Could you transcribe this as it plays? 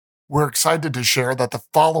We're excited to share that the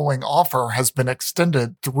following offer has been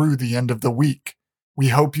extended through the end of the week. We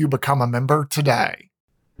hope you become a member today.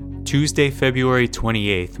 Tuesday, February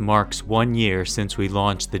 28th marks 1 year since we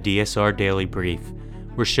launched the DSR Daily Brief.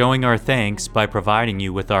 We're showing our thanks by providing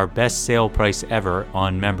you with our best sale price ever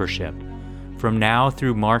on membership. From now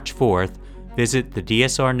through March 4th, visit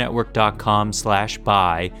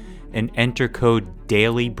thedsrnetwork.com/buy and enter code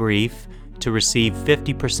DAILYBRIEF to receive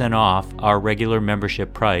 50% off our regular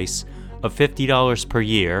membership price of $50 per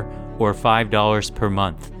year or $5 per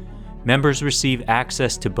month. Members receive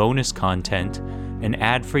access to bonus content, an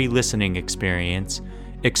ad-free listening experience,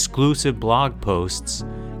 exclusive blog posts,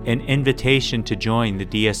 an invitation to join the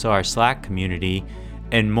DSR Slack community,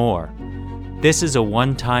 and more. This is a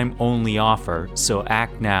one-time only offer, so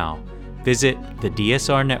act now. Visit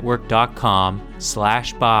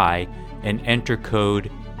thedsrnetwork.com/buy and enter code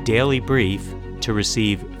DAILYBRIEF to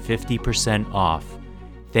receive 50% off.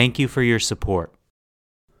 Thank you for your support.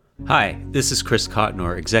 Hi, this is Chris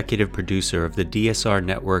Cotnor, executive producer of the DSR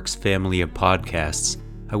Network's family of podcasts.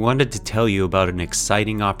 I wanted to tell you about an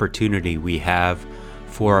exciting opportunity we have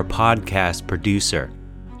for a podcast producer.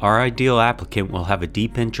 Our ideal applicant will have a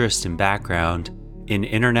deep interest and background in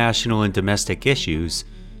international and domestic issues,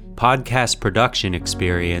 podcast production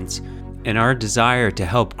experience, and our desire to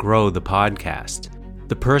help grow the podcast.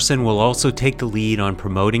 The person will also take the lead on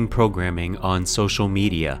promoting programming on social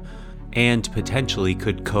media and potentially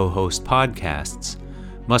could co-host podcasts.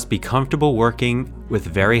 Must be comfortable working with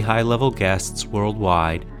very high-level guests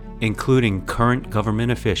worldwide, including current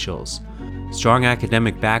government officials. Strong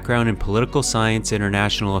academic background in political science,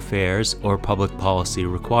 international affairs, or public policy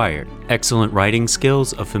required. Excellent writing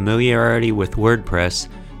skills, a familiarity with WordPress,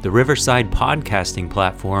 the Riverside podcasting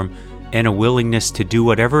platform, and a willingness to do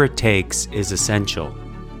whatever it takes is essential.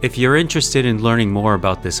 If you're interested in learning more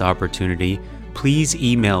about this opportunity, please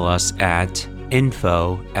email us at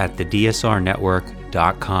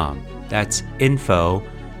info@thedsrnetwork.com. That's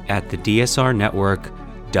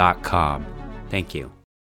info@thedsrnetwork.com. Thank you.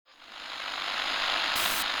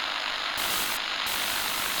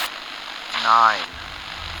 9,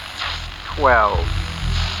 12,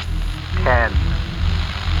 10,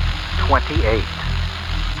 28,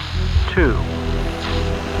 2,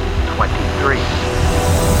 23.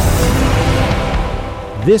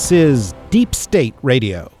 This is Deep State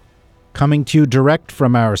Radio, coming to you direct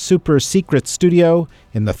from our super secret studio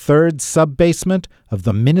in the third sub-basement of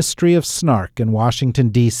the Ministry of Snark in Washington,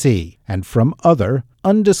 D.C., and from other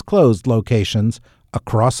undisclosed locations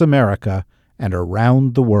across America and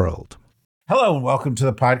around the world. Hello and welcome to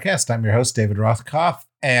the podcast. I'm your host, David Rothkopf,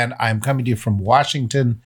 and I'm coming to you from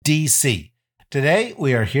Washington, D.C. Today,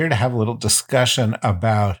 we are here to have a little discussion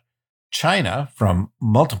about China from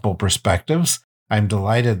multiple perspectives. I'm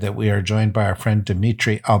delighted that we are joined by our friend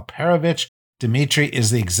Dmitry Alperovitch. Dmitry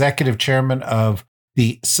is the executive chairman of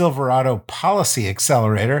the Silverado Policy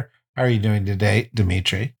Accelerator. How are you doing today,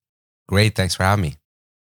 Dmitry? Great. Thanks for having me.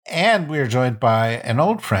 And we are joined by an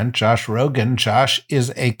old friend, Josh Rogin. Josh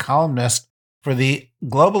is a columnist for the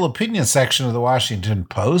Global Opinion section of the Washington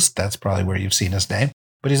Post. That's probably where you've seen his name.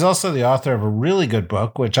 But he's also the author of a really good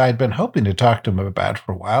book, which I'd been hoping to talk to him about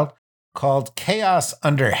for a while, called Chaos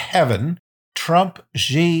Under Heaven: Trump,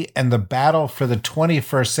 Xi, and the Battle for the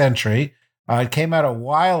 21st Century. It came out a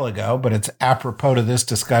while ago, but it's apropos to this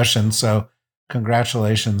discussion, so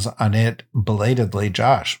congratulations on it belatedly,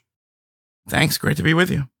 Josh. Thanks. Great to be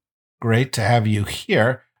with you. Great to have you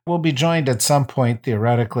here. We'll be joined at some point,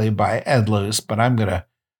 theoretically, by Ed Luce, but I'm going to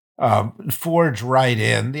forge right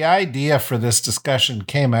in. The idea for this discussion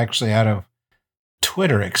came actually out of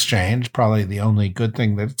Twitter exchange, probably the only good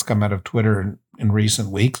thing that's come out of Twitter in recent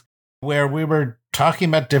weeks, where we were talking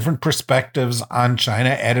about different perspectives on China.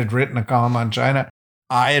 Ed had written a column on China.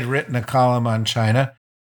 I had written a column on China.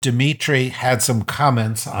 Dmitry had some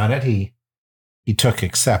comments on it. He took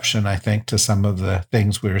exception, I think, to some of the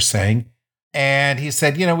things we were saying. And he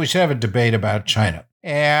said, we should have a debate about China.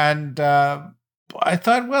 And I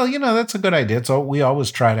thought, well, that's a good idea. So we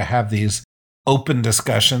always try to have these open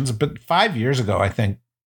discussions. But 5 years ago, I think,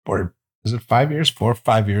 or is it 5 years? 4 or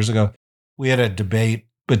 5 years ago, we had a debate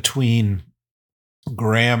between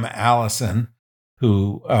Graham Allison,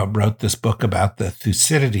 who wrote this book about the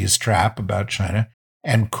Thucydides trap about China,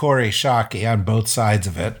 and Kori Schake on both sides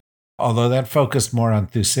of it, although that focused more on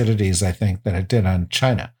Thucydides, I think, than it did on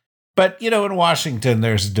China. But, in Washington,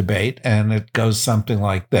 there's a debate, and it goes something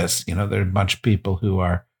like this. There are a bunch of people who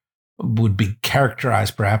would be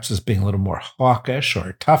characterized perhaps as being a little more hawkish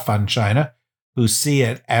or tough on China, who see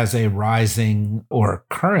it as a rising or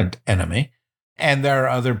current enemy. And there are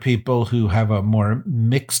other people who have a more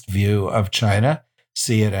mixed view of China,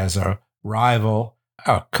 see it as a rival,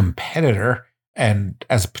 a competitor, and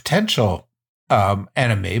as a potential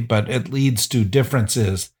enemy, but it leads to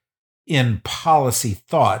differences in policy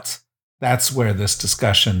thoughts. That's where this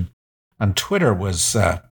discussion on Twitter was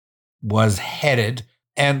headed.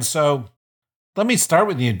 And so let me start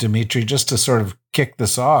with you, Dimitri, just to sort of kick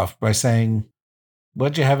this off by saying,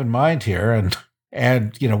 what'd you have in mind here?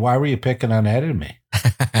 And why were you picking on Ed and me?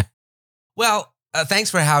 Well, thanks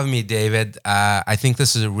for having me, David. I think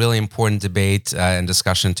this is a really important debate and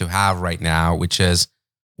discussion to have right now, which is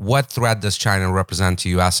what threat does China represent to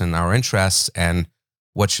U.S. and our interests, and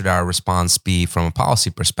what should our response be from a policy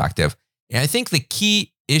perspective? And I think the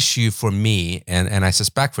key issue for me, and I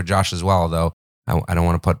suspect for Josh as well, though I don't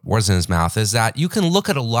want to put words in his mouth, is that you can look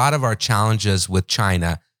at a lot of our challenges with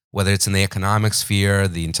China, whether it's in the economic sphere,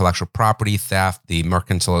 the intellectual property theft, the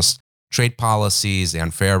mercantilist trade policies, the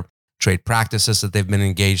unfair trade practices that they've been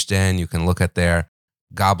engaged in. You can look at their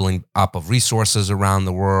gobbling up of resources around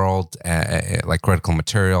the world, like critical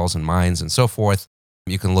materials and mines and so forth.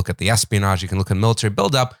 You can look at the espionage. You can look at military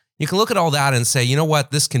buildup. You can look at all that and say, you know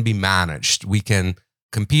what, this can be managed. We can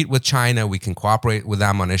compete with China. We can cooperate with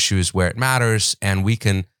them on issues where it matters, and we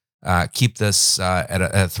can keep this at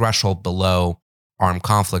a threshold below armed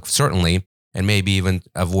conflict, certainly, and maybe even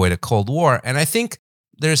avoid a Cold War. And I think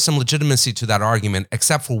there's some legitimacy to that argument,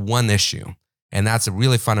 except for one issue, and that's a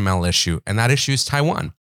really fundamental issue, and that issue is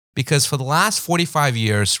Taiwan. Because for the last 45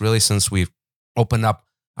 years, really since we've opened up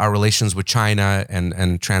our relations with China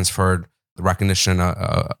and transferred the recognition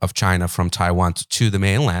of China from Taiwan to the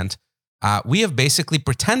mainland, we have basically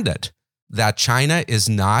pretended that China is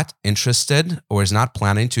not interested or is not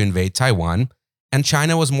planning to invade Taiwan, and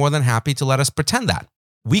China was more than happy to let us pretend that.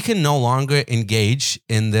 We can no longer engage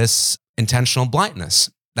in this intentional blindness.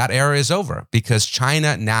 That era is over because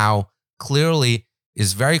China now clearly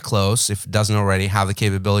is very close, if it doesn't already have the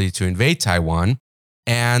capability to invade Taiwan,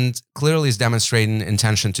 and clearly is demonstrating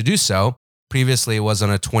intention to do so. Previously, it was on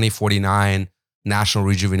a 2049 national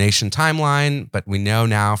rejuvenation timeline, but we know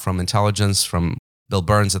now from intelligence from Bill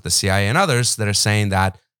Burns at the CIA and others that are saying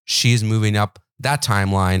that she's moving up that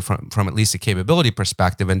timeline from at least a capability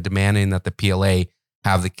perspective and demanding that the PLA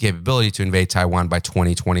have the capability to invade Taiwan by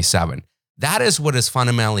 2027. That is what is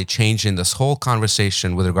fundamentally changing this whole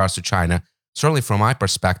conversation with regards to China, certainly from my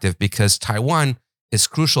perspective, because Taiwan is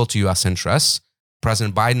crucial to U.S. interests.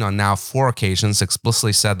 President Biden on now 4 occasions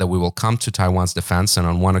explicitly said that we will come to Taiwan's defense, and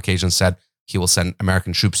on one occasion said he will send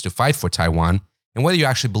American troops to fight for Taiwan. And whether you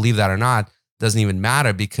actually believe that or not doesn't even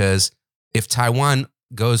matter, because if Taiwan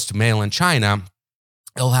goes to mainland China,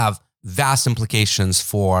 it'll have vast implications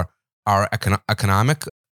for our economic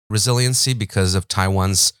resiliency because of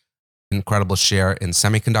Taiwan's incredible share in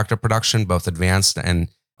semiconductor production, both advanced and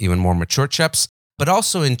even more mature chips, but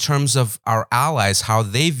also in terms of our allies, how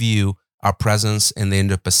they view our presence in the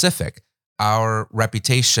Indo-Pacific, our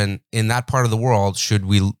reputation in that part of the world. Should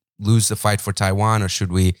we lose the fight for Taiwan, or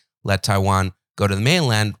should we let Taiwan go to the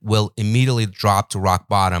mainland, will immediately drop to rock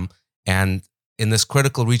bottom. And in this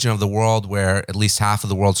critical region of the world where at least half of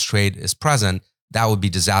the world's trade is present, that would be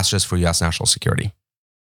disastrous for U.S. national security.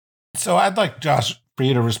 So I'd like, Josh, for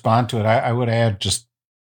you to respond to it. I would add just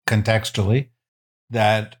contextually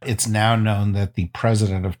that it's now known that the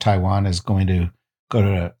president of Taiwan is going to go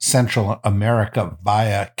to Central America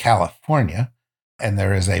via California. And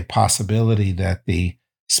there is a possibility that the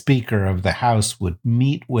Speaker of the House would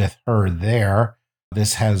meet with her there.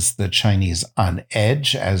 This has the Chinese on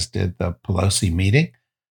edge, as did the Pelosi meeting.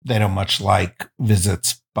 They don't much like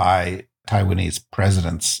visits by Taiwanese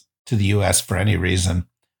presidents to the U.S. for any reason,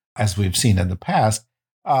 as we've seen in the past.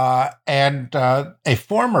 And a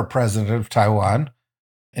former president of Taiwan,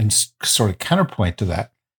 in sort of counterpoint to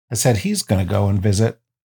that, has said he's going to go and visit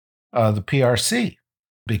the PRC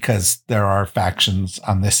because there are factions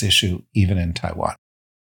on this issue even in Taiwan.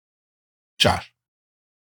 Josh.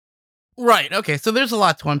 Right. Okay. So there's a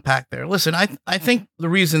lot to unpack there. Listen, I think the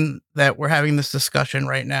reason that we're having this discussion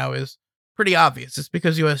right now is pretty obvious. It's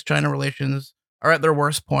because U.S.-China relations are at their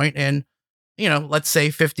worst point in, let's say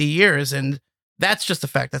 50 years. And that's just a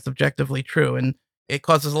fact that's objectively true. And it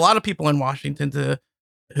causes a lot of people in Washington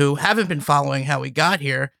who haven't been following how we got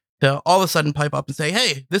here to all of a sudden pipe up and say,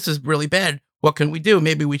 hey, this is really bad. What can we do?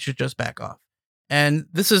 Maybe we should just back off. And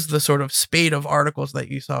this is the sort of spate of articles that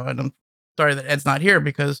you saw. And I'm sorry that Ed's not here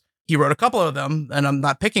because he wrote a couple of them, and I'm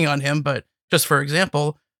not picking on him, but just for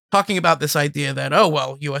example, talking about this idea that,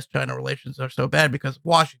 U.S.-China relations are so bad because of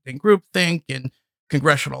Washington groupthink and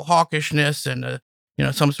congressional hawkishness and,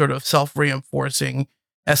 some sort of self-reinforcing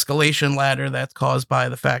escalation ladder that's caused by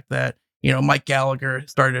the fact that, Mike Gallagher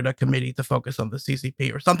started a committee to focus on the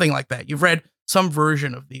CCP or something like that. You've read some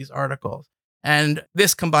version of these articles. And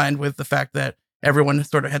this combined with the fact that everyone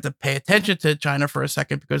sort of had to pay attention to China for a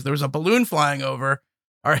second because there was a balloon flying over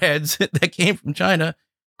our heads that came from China,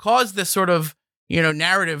 caused this sort of,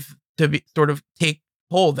 narrative to be sort of take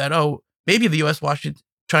hold that, oh, maybe the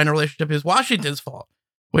U.S.-China relationship is Washington's fault,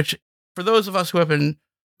 which for those of us who have been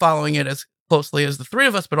following it as closely as the three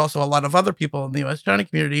of us, but also a lot of other people in the U.S.-China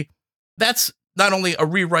community, that's not only a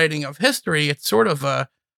rewriting of history, it's sort of a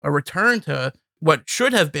return to what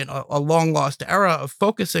should have been a long-lost era of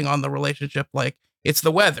focusing on the relationship like it's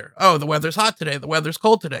the weather. Oh, the weather's hot today. The weather's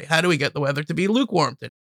cold today. How do we get the weather to be lukewarm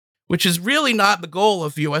today? Which is really not the goal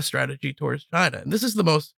of U.S. strategy towards China. And this is the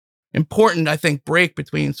most important, I think, break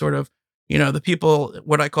between sort of, the people,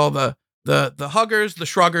 what I call the huggers, the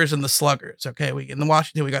shruggers, and the sluggers. Okay, in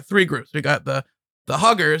Washington, we got three groups. We got the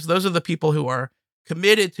huggers. Those are the people who are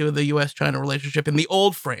committed to the U.S.-China relationship in the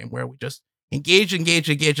old frame, where we just engage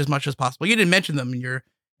as much as possible. You didn't mention them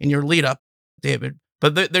in your lead up, David,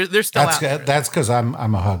 but they're still out there. That's because I'm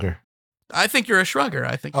a hugger. I think you're a shrugger.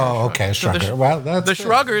 Okay, shrugger. So well, that's the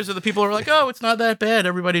shruggers are the people who are like, oh, it's not that bad.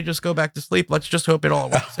 Everybody just go back to sleep. Let's just hope it all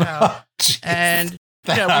works out. And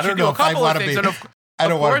we should do a couple of things. I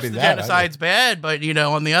don't want to be the that. Genocide's bad, but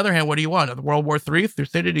on the other hand, what do you want? The World War III,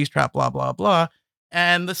 Thucydides trap, blah blah blah.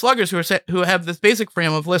 And the sluggers who have this basic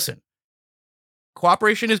frame of, listen,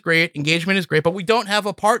 cooperation is great, engagement is great, but we don't have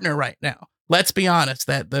a partner right now. Let's be honest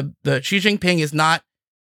that the Xi Jinping is not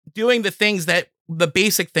doing the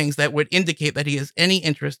basic things that would indicate that he has any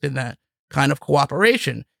interest in that kind of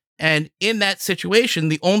cooperation. And in that situation,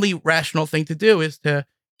 the only rational thing to do is to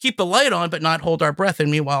keep the light on, but not hold our breath.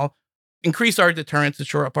 And meanwhile, increase our deterrence and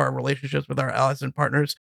shore up our relationships with our allies and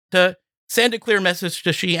partners, to send a clear message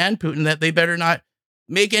to Xi and Putin that they better not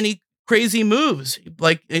make any crazy moves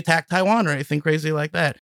like attack Taiwan or anything crazy like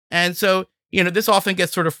that. And so, this often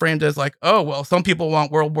gets sort of framed as like, oh, well, some people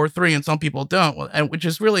want World War III and some people don't, and which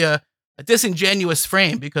is really a disingenuous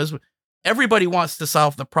frame, because everybody wants to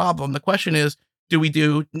solve the problem. The question is, do we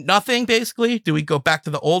do nothing, basically? Do we go back to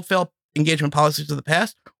the old failed engagement policies of the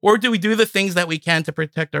past? Or do we do the things that we can to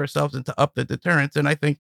protect ourselves and to up the deterrence? And I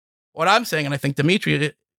think what I'm saying, and I think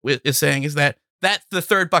Dimitri is saying, is that that's the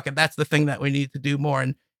third bucket. That's the thing that we need to do more.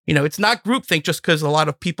 And, it's not groupthink just because a lot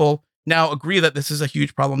of people now agree that this is a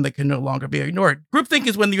huge problem that can no longer be ignored. Groupthink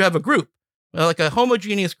is when you have a group, like a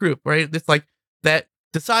homogeneous group, right? It's like that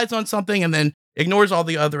decides on something and then ignores all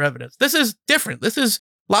the other evidence. This is different. This is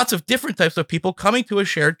lots of different types of people coming to a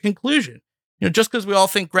shared conclusion. Just because we all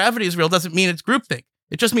think gravity is real doesn't mean it's groupthink.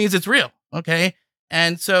 It just means it's real. Okay.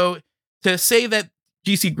 And so to say that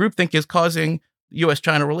GC groupthink is causing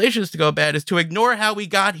U.S.-China relations to go bad is to ignore how we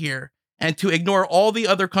got here and to ignore all the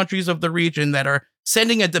other countries of the region that are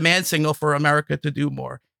sending a demand signal for America to do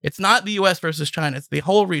more. It's not the U.S. versus China. It's the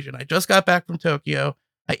whole region. I just got back from Tokyo.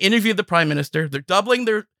 I interviewed the prime minister. They're doubling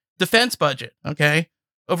their defense budget, okay,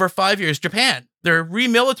 over 5 years. Japan, they're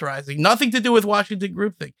remilitarizing. Nothing to do with Washington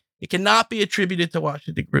groupthink. It cannot be attributed to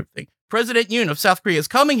Washington groupthink. President Yoon of South Korea is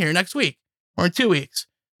coming here next week or in 2 weeks,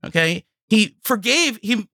 okay? He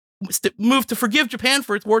moved to forgive Japan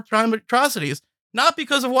for its wartime atrocities, not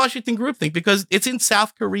because of Washington groupthink, because it's in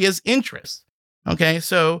South Korea's interest, okay?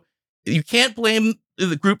 So you can't blame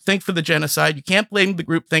the groupthink for the genocide. You can't blame the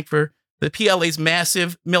groupthink for the PLA's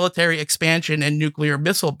massive military expansion and nuclear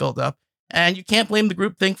missile buildup. And you can't blame the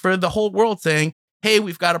groupthink for the whole world saying, hey,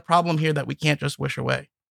 we've got a problem here that we can't just wish away.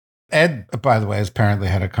 Ed, by the way, has apparently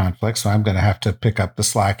had a conflict, so I'm going to have to pick up the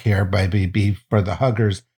slack here by be for the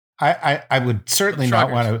huggers. I would certainly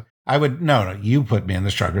not want to. No, you put me in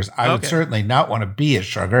the shruggers. I would certainly not want to be a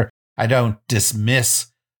shrugger. I don't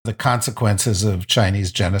dismiss the consequences of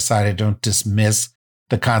Chinese genocide. I don't dismiss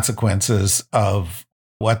the consequences of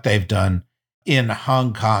what they've done in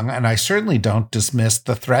Hong Kong. And I certainly don't dismiss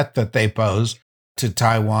the threat that they pose to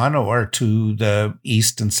Taiwan or to the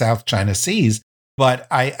East and South China Seas. But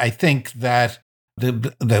I think that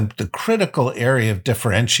the critical area of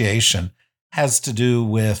differentiation has to do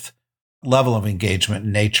with level of engagement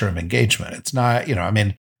and nature of engagement. It's not,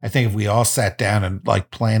 I think if we all sat down and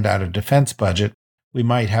planned out a defense budget, we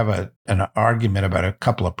might have an argument about a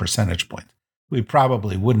couple of percentage points. We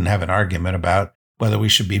probably wouldn't have an argument about whether we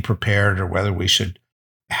should be prepared or whether we should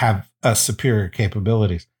have superior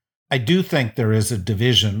capabilities. I do think there is a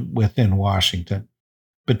division within Washington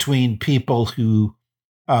between people who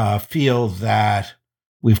feel that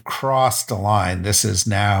we've crossed a line. This is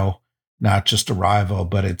now not just a rival,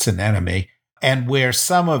 but it's an enemy. And where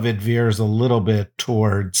some of it veers a little bit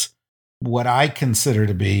towards what I consider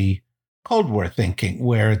to be Cold War thinking,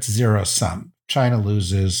 where it's zero sum. China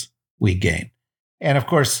loses, we gain. And of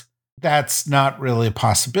course, that's not really a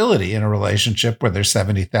possibility in a relationship where there's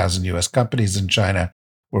 70,000 US companies in China,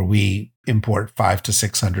 where we import $500 to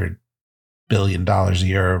 $600 billion a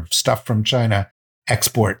year of stuff from China,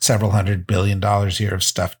 export several $100 billion a year of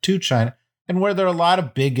stuff to China, and where there are a lot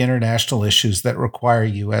of big international issues that require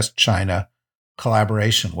US-China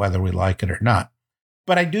collaboration, whether we like it or not.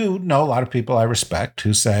 But I do know a lot of people I respect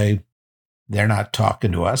who say they're not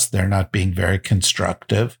talking to us, they're not being very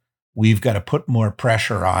constructive. We've got to put more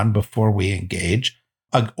pressure on before we engage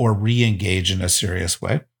or re-engage in a serious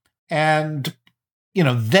way. And,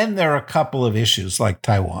 then there are a couple of issues like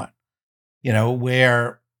Taiwan,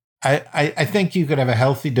 where I think you could have a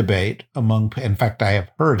healthy debate in fact, I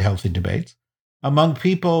have heard healthy debates among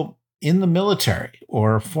people in the military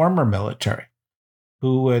or former military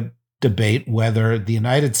who would debate whether the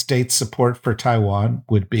United States support for Taiwan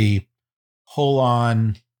would be whole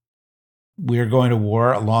on, we're going to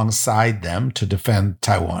war alongside them to defend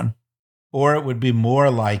Taiwan, or it would be more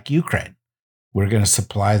like Ukraine. We're going to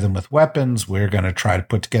supply them with weapons. We're going to try to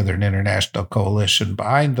put together an international coalition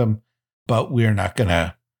behind them, but we're not going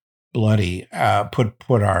to bloody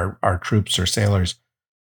put our troops or sailors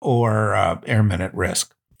or airmen at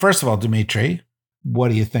risk. First of all, Dimitri, what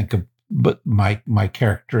do you think of my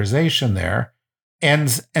characterization there? And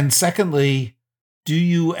secondly, do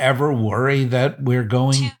you ever worry that we're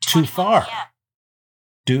going too far?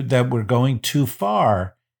 That we're going too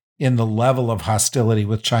far in the level of hostility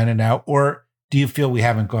with China now? Or do you feel we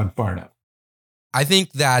haven't gone far enough? I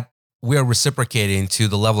think that we're reciprocating to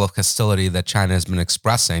the level of hostility that China has been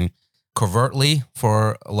expressing covertly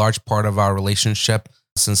for a large part of our relationship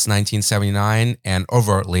since 1979 and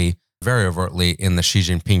overtly, very overtly in the Xi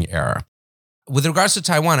Jinping era. With regards to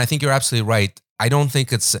Taiwan, I think you're absolutely right. I don't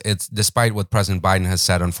think it's despite what President Biden has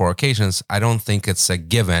said on 4 occasions, I don't think it's a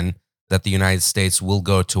given that the United States will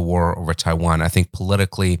go to war over Taiwan. I think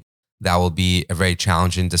politically that will be a very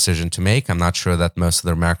challenging decision to make. I'm not sure that most of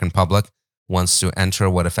the American public wants to enter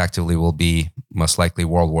what effectively will be most likely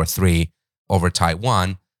World War III over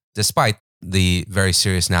Taiwan, despite the very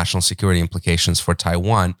serious national security implications for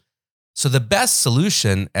Taiwan. So the best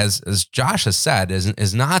solution, as Josh has said,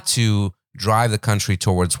 is not to drive the country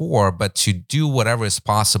towards war, but to do whatever is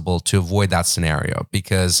possible to avoid that scenario.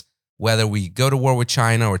 Because whether we go to war with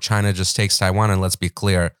China or China just takes Taiwan, and let's be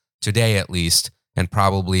clear, today at least, and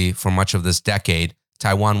probably for much of this decade,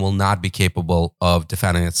 Taiwan will not be capable of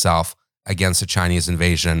defending itself against a Chinese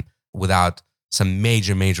invasion without some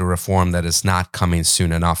major, major reform that is not coming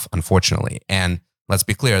soon enough, unfortunately. And let's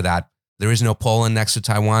be clear that there is no Poland next to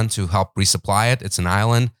Taiwan to help resupply it. It's an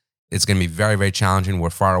island. It's going to be very, very challenging. We're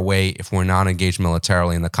far away. If we're not engaged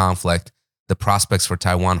militarily in the conflict, the prospects for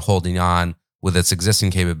Taiwan holding on with its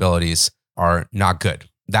existing capabilities are not good.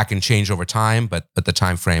 That can change over time, but the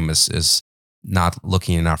time frame is not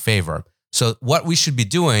looking in our favor. So what we should be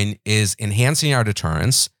doing is enhancing our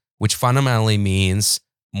deterrence, which fundamentally means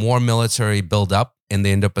more military buildup in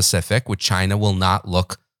the Indo-Pacific, which China will not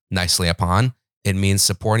look nicely upon. It means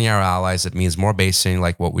supporting our allies. It means more basing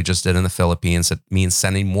like what we just did in the Philippines. It means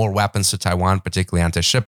sending more weapons to Taiwan, particularly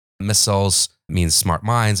anti-ship missiles. It means smart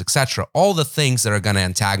mines, etc. All the things that are going to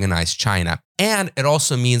antagonize China. And it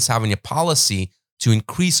also means having a policy to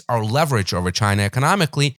increase our leverage over China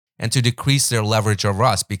economically and to decrease their leverage over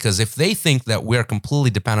us. Because if they think that we're completely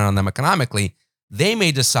dependent on them economically, they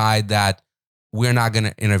may decide that we're not going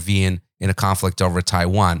to intervene in a conflict over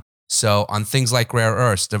Taiwan. So on things like rare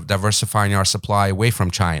earths, diversifying our supply away from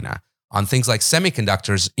China. On things like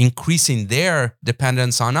semiconductors, increasing their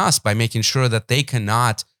dependence on us by making sure that they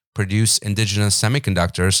cannot produce indigenous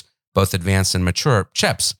semiconductors, both advanced and mature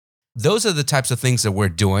chips. Those are the types of things that we're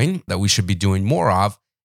doing, that we should be doing more of.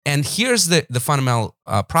 And here's the fundamental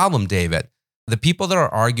problem, David. The people that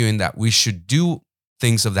are arguing that we should do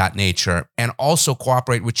things of that nature and also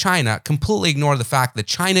cooperate with China completely ignore the fact that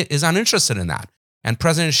China is uninterested in that. And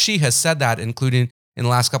President Xi has said that, including in the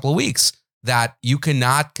last couple of weeks, that you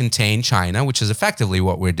cannot contain China, which is effectively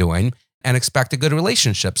what we're doing, and expect a good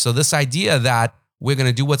relationship. So this idea that we're going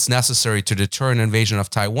to do what's necessary to deter an invasion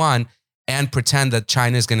of Taiwan and pretend that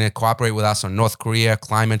China is going to cooperate with us on North Korea,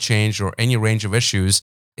 climate change, or any range of issues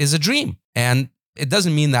is a dream. And it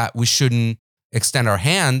doesn't mean that we shouldn't extend our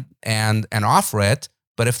hand and offer it.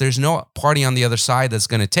 But if there's no party on the other side that's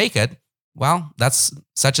going to take it, well, that's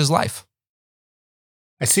such is life.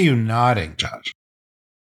 I see you nodding, Josh.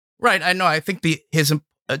 Right. I know. I think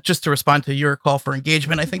just to respond to your call for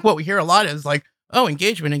engagement, I think what we hear a lot is like, oh,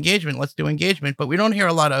 engagement, let's do engagement. But we don't hear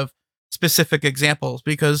a lot of specific examples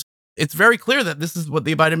because it's very clear that this is what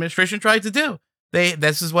the Biden administration tried to do.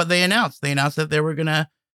 This is what they announced. They announced that they were going to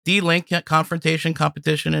de-link confrontation,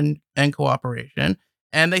 competition, and cooperation.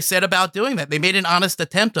 And they set about doing that. They made an honest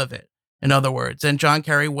attempt of it, in other words. And John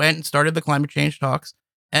Kerry went and started the climate change talks,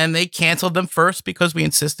 and they canceled them first because we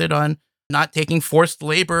insisted on not taking forced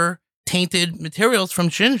labor tainted materials from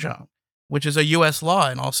Xinjiang, which is a U.S. law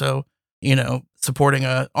and also, supporting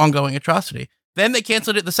an ongoing atrocity. Then they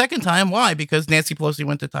canceled it the second time. Why? Because Nancy Pelosi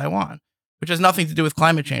went to Taiwan, which has nothing to do with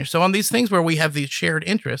climate change. So on these things where we have these shared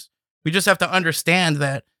interests, we just have to understand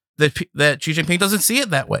that Xi Jinping doesn't see it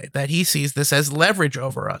that way, that he sees this as leverage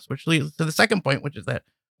over us, which leads to the second point, which is that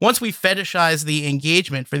once we fetishize the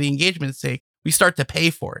engagement for the engagement's sake, we start to pay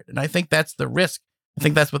for it. And I think that's the risk. I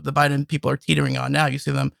think that's what the Biden people are teetering on now. You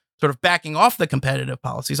see them sort of backing off the competitive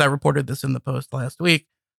policies. I reported this in the Post last week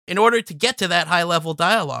in order to get to that high level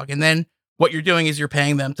dialogue. And then what you're doing is you're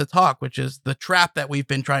paying them to talk, which is the trap that we've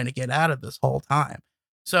been trying to get out of this whole time.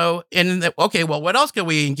 So, okay, well, what else can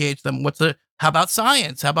we engage them? How about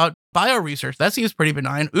science? How about bioresearch? That seems pretty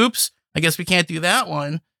benign. Oops, I guess we can't do that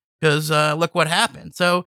one because look what happened.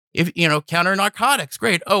 So if, counter narcotics,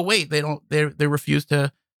 great. Oh, wait, they refuse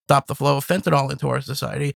to stop the flow of fentanyl into our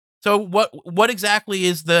society. So what exactly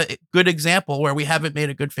is the good example where we haven't made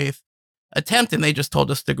a good faith attempt and they just told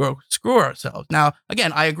us to go screw ourselves? Now,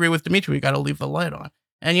 again, I agree with Dimitri. We got to leave the light on.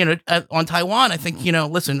 And, on Taiwan, I think,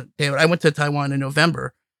 listen, David, I went to Taiwan in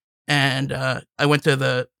November and I went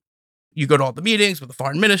to you go to all the meetings with the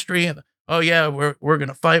foreign ministry and, we're going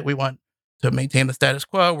to fight. We want to maintain the status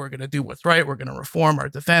quo. We're going to do what's right. We're going to reform our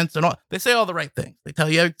defense and all. They say all the right things. They tell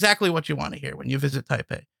you exactly what you want to hear when you visit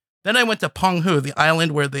Taipei. Then I went to Penghu, the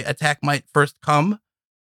island where the attack might first come,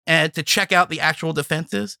 and to check out the actual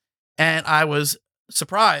defenses. And I was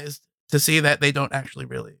surprised to see that they don't actually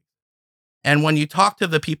really. And when you talk to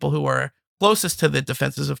the people who are closest to the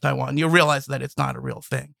defenses of Taiwan, you realize that it's not a real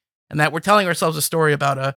thing. And that we're telling ourselves a story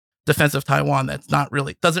about a defense of Taiwan that's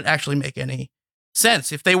doesn't actually make any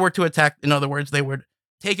sense. If they were to attack, in other words, they would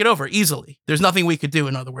take it over easily. There's nothing we could do,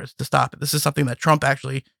 in other words, to stop it. This is something that Trump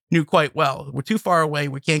actually knew quite well. We're too far away.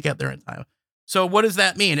 We can't get there in time. So what does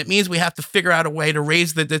that mean? It means we have to figure out a way to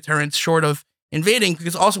raise the deterrence short of invading,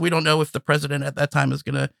 because also we don't know if the president at that time is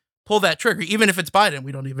going to pull that trigger. Even if it's Biden,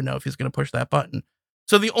 we don't even know if he's going to push that button.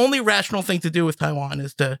 So the only rational thing to do with Taiwan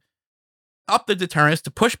is to up the deterrence,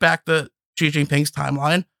 to push back the Xi Jinping's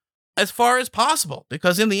timeline as far as possible.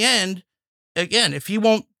 Because in the end, again, if he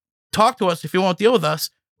won't talk to us, if he won't deal with us,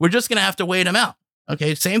 we're just going to have to wait him out.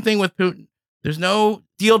 Okay, same thing with Putin. There's no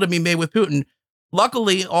deal to be made with Putin.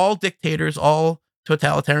 Luckily, all dictators, all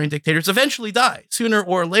totalitarian dictators eventually die sooner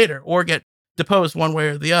or later or get deposed one way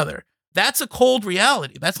or the other. That's a cold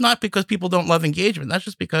reality. That's not because people don't love engagement. That's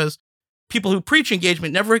just because people who preach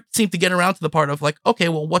engagement never seem to get around to the part of like, okay,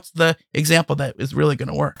 well, what's the example that is really going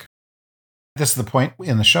to work? This is the point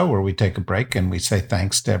in the show where we take a break and we say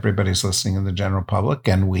thanks to everybody who's listening in the general public.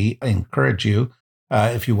 And we encourage you,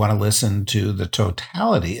 if you want to listen to the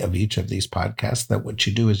totality of each of these podcasts, that what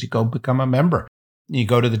you do is you go become a member. You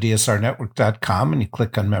go to the dsrnetwork.com and you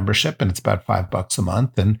click on membership, and it's about $5 a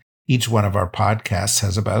month. And each one of our podcasts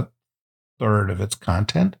has about a third of its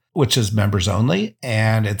content, which is members only.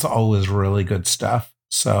 And it's always really good stuff.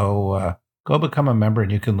 So go become a member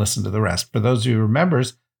and you can listen to the rest. For those of you who are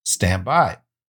members, stand by.